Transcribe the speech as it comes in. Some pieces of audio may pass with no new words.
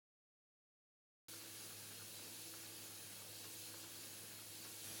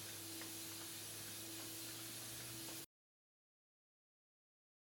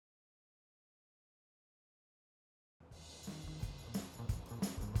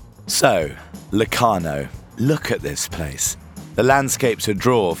So, Locarno. Look at this place. The landscape's a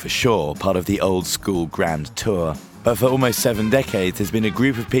draw for sure, part of the old school grand tour. But for almost 7 decades, there's been a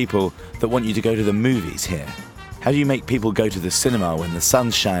group of people that want you to go to the movies here. How do you make people go to the cinema when the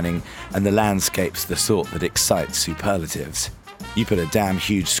sun's shining and the landscape's the sort that excites superlatives? You put a damn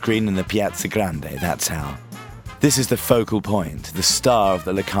huge screen in the Piazza Grande, that's how. This is the focal point, the star of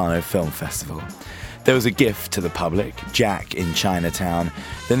the Locarno Film Festival. There was a gift to the public, Jack in Chinatown,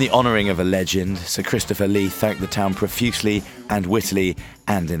 then the honouring of a legend. Sir Christopher Lee thanked the town profusely and wittily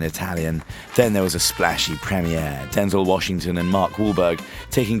and in Italian. Then there was a splashy premiere, Denzel Washington and Mark Wahlberg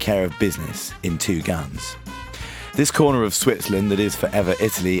taking care of business in 2 guns. This corner of Switzerland that is forever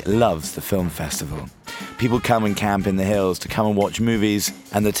Italy loves the film festival. People come and camp in the hills to come and watch movies,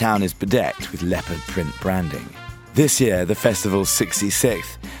 and the town is bedecked with leopard print branding. This year, the festival's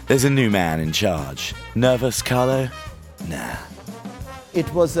 66th, there's a new man in charge. Nervous, Carlo? Nah. It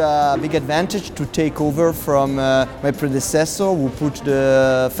was a big advantage to take over from my predecessor, who put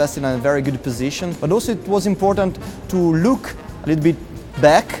the festival in a very good position. But also it was important to look a little bit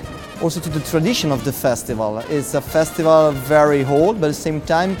back, also to the tradition of the festival. It's a festival very old, but at the same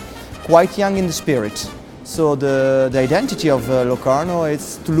time quite young in the spirit. So the identity of Locarno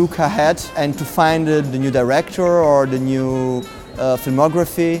is to look ahead and to find the new director or the new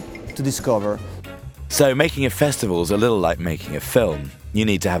filmography to discover. So making a festival is a little like making a film. You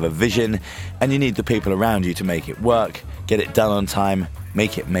need to have a vision, and you need the people around you to make it work, get it done on time,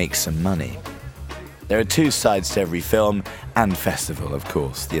 make it make some money. There are 2 sides to every film and festival, of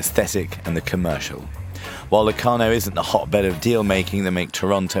course, the aesthetic and the commercial. While Locarno isn't the hotbed of deal-making that make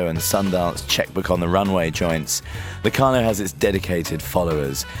Toronto and Sundance checkbook on the runway joints, Locarno has its dedicated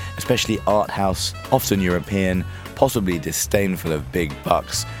followers, especially art house, often European, possibly disdainful of big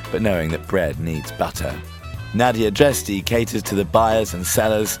bucks, but knowing that bread needs butter. Nadia Dresti caters to the buyers and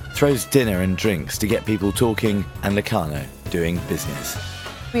sellers, throws dinner and drinks to get people talking, and Locarno doing business.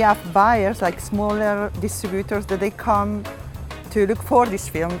 We have buyers, like smaller distributors, that they come to look for this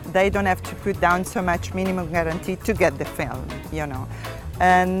film. They don't have to put down so much minimum guarantee to get the film, you know.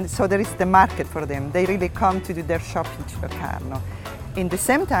 And so there is the market for them. They really come to do their shopping to Locarno. In the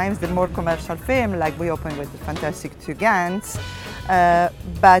same time, the more commercial film, like we opened with the Fantastic 2 Guns,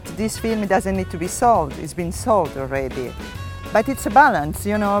 but this film doesn't need to be sold. It's been sold already. But it's a balance,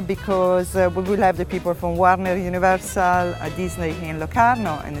 you know, because we will have the people from Warner, Universal, Disney in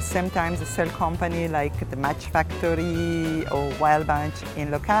Locarno, and at the same time a cell company like the Match Factory or Wild Bunch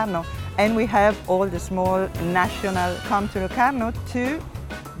in Locarno. And we have all the small national come to Locarno to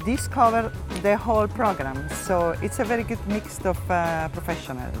discover the whole program. So it's a very good mix of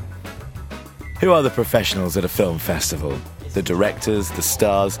professionals. Who are the professionals at a film festival? The directors, the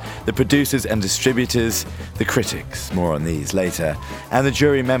stars, the producers and distributors, the critics, more on these later, and the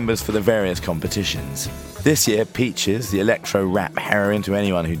jury members for the various competitions. This year, Peaches, the electro-rap heroine to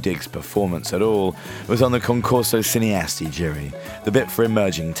anyone who digs performance at all, was on the Concorso Cineasti jury, the bit for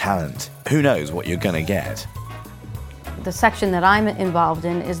emerging talent. Who knows what you're gonna get? The section that I'm involved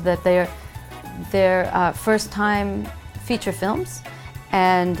in is that they're first-time feature films,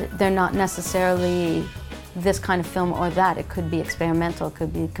 and they're not necessarily this kind of film or that. It could be experimental, it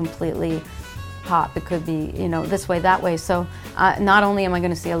could be completely pop, it could be, you know, this way, that way. So not only am I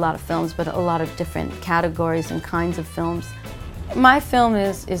going to see a lot of films, but a lot of different categories and kinds of films. My film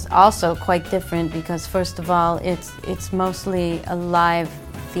is also quite different because, first of all, it's mostly a live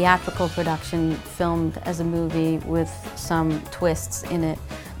theatrical production filmed as a movie with some twists in it.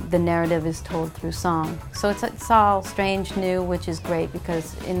 The narrative is told through song. So it's all strange, new, which is great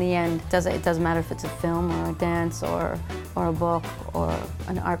because in the end, it doesn't matter if it's a film or a dance or a book or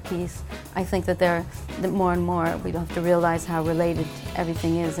an art piece. I think that more and more we have to realize how related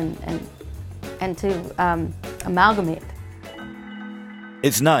everything is and to amalgamate.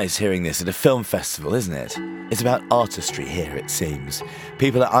 It's nice hearing this at a film festival, isn't it? It's about artistry here, it seems.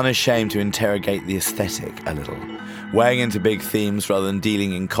 People are unashamed to interrogate the aesthetic a little, weighing into big themes rather than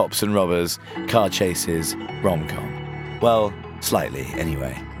dealing in cops and robbers, car chases, rom-com. Well, slightly,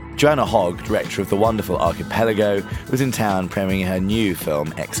 anyway. Joanna Hogg, director of the wonderful Archipelago, was in town premiering her new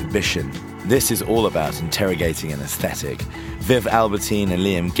film, Exhibition. This is all about interrogating an aesthetic. Viv Albertine and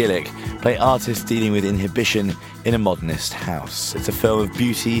Liam Gillick play artists dealing with inhibition in a modernist house. It's a film of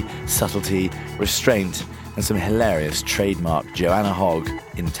beauty, subtlety, restraint, and some hilarious trademark Joanna Hogg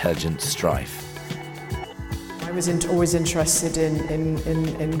intelligent strife. I was always interested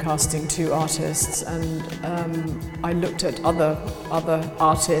in casting 2 artists, and I looked at other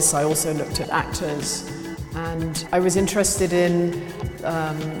artists. I also looked at actors, and I was interested in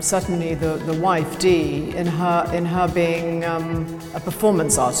certainly the wife Dee in her being a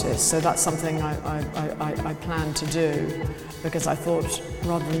performance artist. So that's something I plan to do, because I thought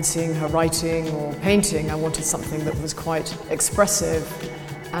rather than seeing her writing or painting, I wanted something that was quite expressive.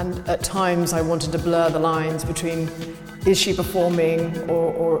 And at times I wanted to blur the lines between, is she performing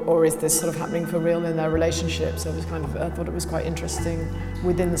or is this sort of happening for real in their relationship? So it was kind of, I thought it was quite interesting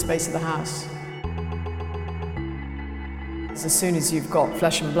within the space of the house. As soon as you've got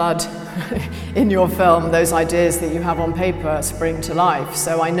flesh and blood in your film, those ideas that you have on paper spring to life.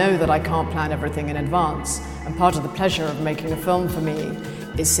 So I know that I can't plan everything in advance. And part of the pleasure of making a film for me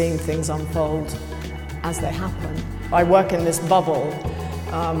is seeing things unfold as they happen. I work in this bubble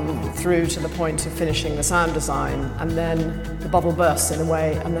through to the point of finishing the sound design, and then the bubble bursts in a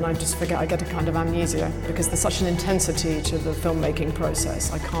way, and then I just forget, I get a kind of amnesia, because there's such an intensity to the filmmaking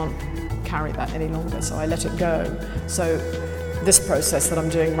process. I can't carry that any longer, so I let it go. So this process that I'm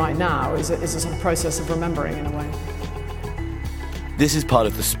doing right now is a sort of process of remembering in a way. This is part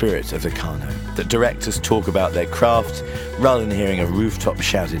of the spirit of Locarno, that directors talk about their craft rather than hearing a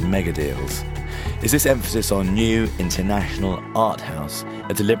rooftop-shouted mega deals. Is this emphasis on new, international art house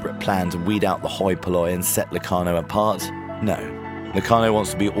a deliberate plan to weed out the hoi polloi and set Locarno apart? No. Locarno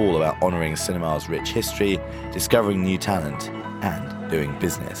wants to be all about honouring cinema's rich history, discovering new talent, and doing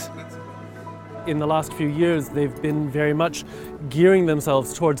business. In the last few years, they've been very much gearing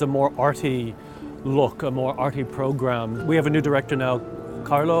themselves towards a more arty look, a more arty program. We have a new director now,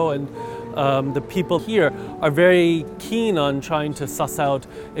 Carlo, and the people here are very keen on trying to suss out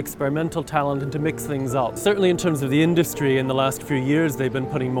experimental talent and to mix things up. Certainly in terms of the industry, in the last few years they've been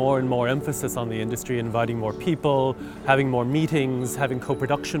putting more and more emphasis on the industry, inviting more people, having more meetings, having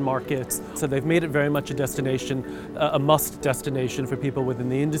co-production markets. So they've made it very much a destination, a must destination for people within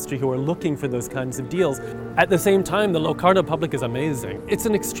the industry who are looking for those kinds of deals. At the same time, the Locarno public is amazing. It's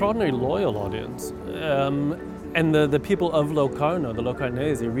an extraordinarily loyal audience. And the people of Locarno, the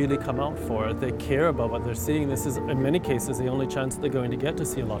Locarnese, really come out for it. They care about what they're seeing. This is, in many cases, the only chance they're going to get to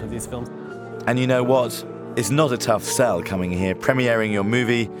see a lot of these films. And you know what? It's not a tough sell coming here, premiering your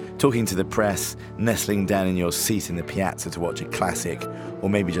movie, talking to the press, nestling down in your seat in the piazza to watch a classic, or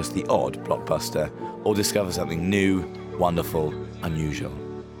maybe just the odd blockbuster, or discover something new, wonderful, unusual.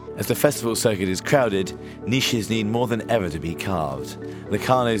 As the festival circuit is crowded, niches need more than ever to be carved.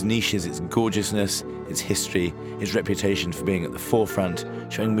 Locarno's niche is its gorgeousness, its history, its reputation for being at the forefront,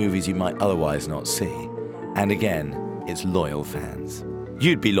 showing movies you might otherwise not see. And again, its loyal fans.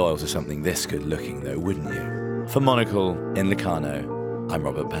 You'd be loyal to something this good looking though, wouldn't you? For Monocle in Locarno, I'm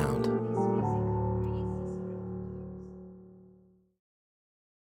Robert Pound.